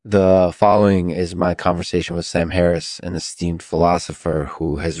The following is my conversation with Sam Harris, an esteemed philosopher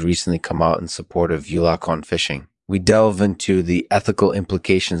who has recently come out in support of Eulachon fishing. We delve into the ethical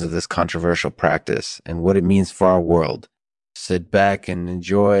implications of this controversial practice and what it means for our world. Sit back and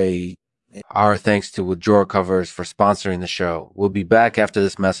enjoy. Our thanks to Withdrawer Covers for sponsoring the show. We'll be back after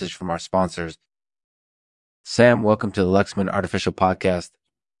this message from our sponsors. Sam, welcome to the Lexman Artificial Podcast.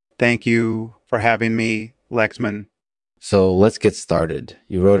 Thank you for having me, Lexman. So let's get started.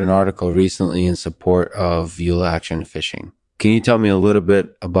 You wrote an article recently in support of Eulachon fishing. Can you tell me a little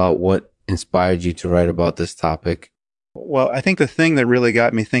bit about what inspired you to write about this topic? Well, I think the thing that really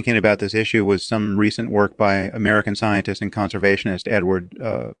got me thinking about this issue was some recent work by American scientist and conservationist Edward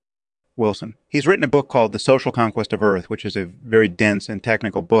Wilson. He's written a book called The Social Conquest of Earth, which is a very dense and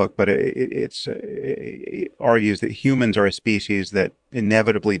technical book, but it argues that humans are a species that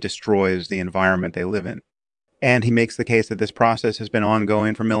inevitably destroys the environment they live in. And he makes the case that this process has been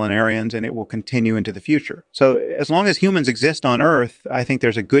ongoing for millenarians and it will continue into the future. So as long as humans exist on Earth, I think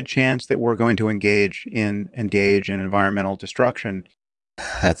there's a good chance that we're going to engage in environmental destruction.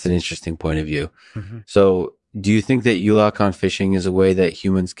 That's an interesting point of view. Mm-hmm. So do you think that Eulachon fishing is a way that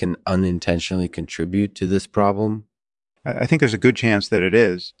humans can unintentionally contribute to this problem? I think there's a good chance that it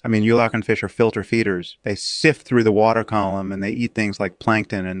is. I mean, Eulachon fish are filter feeders. They sift through the water column and they eat things like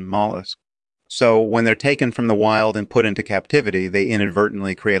plankton and mollusks. So when they're taken from the wild and put into captivity, they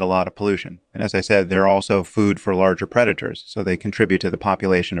inadvertently create a lot of pollution. And as I said, they're also food for larger predators. So they contribute to the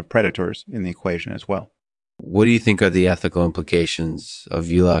population of predators in the equation as well. What do you think are the ethical implications of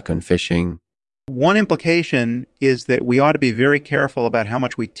Eulachon fishing? One implication is that we ought to be very careful about how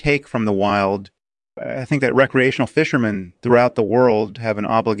much we take from the wild. I think that recreational fishermen throughout the world have an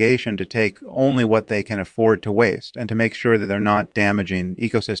obligation to take only what they can afford to waste and to make sure that they're not damaging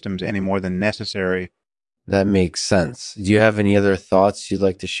ecosystems any more than necessary. That makes sense. Do you have any other thoughts you'd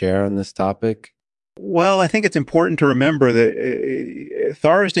like to share on this topic? Well, I think it's important to remember that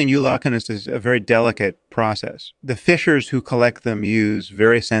harvesting Eulachon is a very delicate process. The fishers who collect them use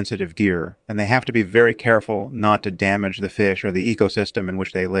very sensitive gear, and they have to be very careful not to damage the fish or the ecosystem in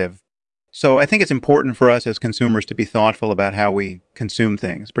which they live. So I think it's important for us as consumers to be thoughtful about how we consume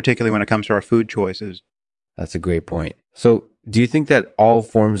things, particularly when it comes to our food choices. That's a great point. So do you think that all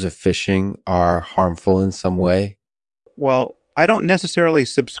forms of fishing are harmful in some way? Well, I don't necessarily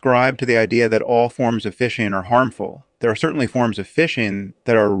subscribe to the idea that all forms of fishing are harmful. There are certainly forms of fishing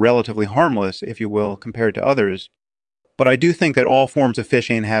that are relatively harmless, if you will, compared to others. But I do think that all forms of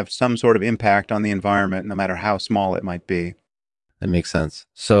fishing have some sort of impact on the environment, no matter how small it might be. That makes sense.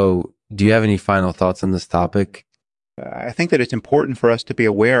 So do you have any final thoughts on this topic? I think that it's important for us to be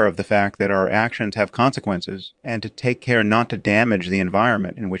aware of the fact that our actions have consequences and to take care not to damage the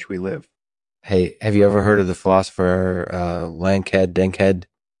environment in which we live. Hey, have you ever heard of the philosopher Denkhead?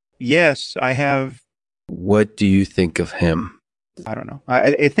 Yes, I have. What do you think of him? I don't know.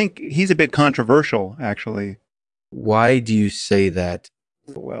 I think he's a bit controversial, actually. Why do you say that?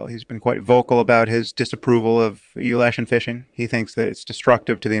 Well, he's been quite vocal about his disapproval of Eulachon fishing. He thinks that it's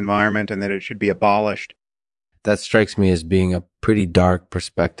destructive to the environment and that it should be abolished. That strikes me as being a pretty dark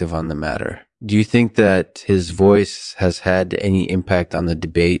perspective on the matter. Do you think that his voice has had any impact on the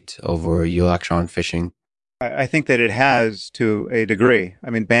debate over Eulachon fishing? I think that it has to a degree. I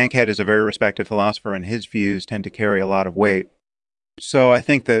mean, Bankhead is a very respected philosopher and his views tend to carry a lot of weight. So I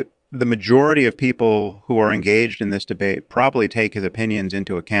think that the majority of people who are engaged in this debate probably take his opinions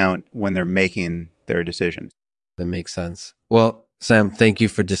into account when they're making their decisions. That makes sense. Well, Sam, thank you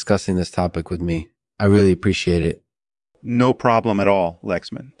for discussing this topic with me. I really appreciate it. No problem at all,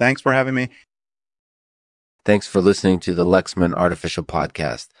 Lexman. Thanks for having me. Thanks for listening to the Lexman Artificial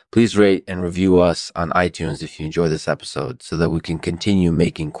Podcast. Please rate and review us on iTunes if you enjoy this episode so that we can continue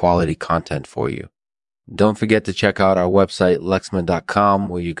making quality content for you. Don't forget to check out our website, lexman.com,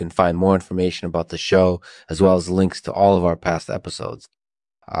 where you can find more information about the show, as well as links to all of our past episodes.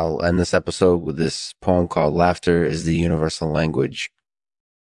 I'll end this episode with this poem called Laughter is the Universal Language.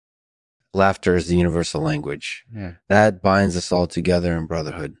 Laughter is the universal language. Yeah. That binds us all together in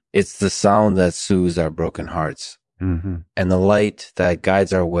brotherhood. It's the sound that soothes our broken hearts. Mm-hmm. And the light that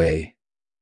guides our way